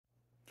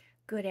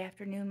Good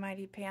afternoon,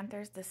 mighty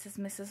Panthers. This is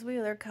Mrs.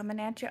 Wheeler coming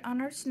at you on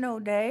our snow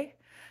day.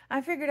 I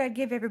figured I'd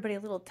give everybody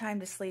a little time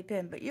to sleep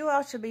in, but you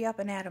all should be up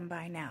and at 'em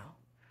by now.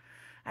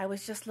 I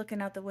was just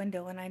looking out the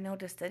window and I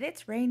noticed that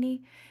it's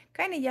rainy,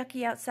 kind of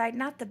yucky outside.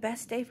 Not the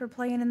best day for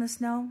playing in the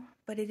snow,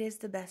 but it is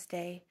the best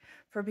day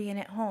for being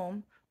at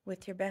home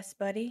with your best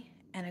buddy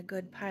and a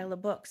good pile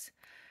of books,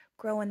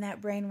 growing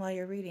that brain while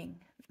you're reading.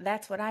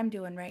 That's what I'm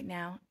doing right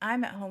now.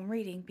 I'm at home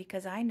reading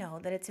because I know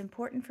that it's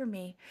important for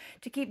me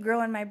to keep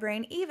growing my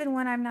brain even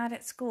when I'm not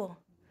at school.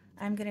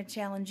 I'm going to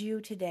challenge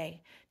you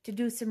today to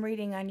do some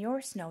reading on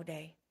your snow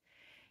day.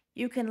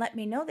 You can let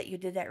me know that you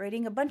did that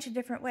reading a bunch of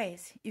different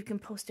ways. You can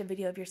post a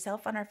video of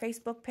yourself on our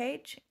Facebook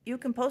page. You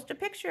can post a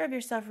picture of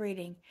yourself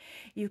reading.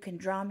 You can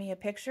draw me a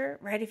picture,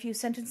 write a few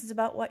sentences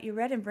about what you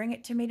read, and bring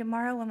it to me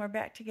tomorrow when we're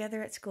back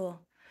together at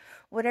school.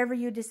 Whatever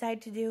you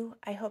decide to do,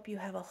 I hope you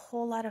have a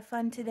whole lot of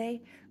fun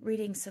today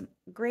reading some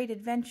great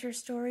adventure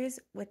stories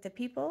with the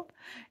people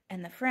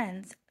and the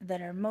friends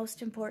that are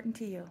most important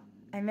to you.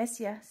 I miss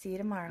you. See you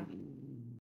tomorrow.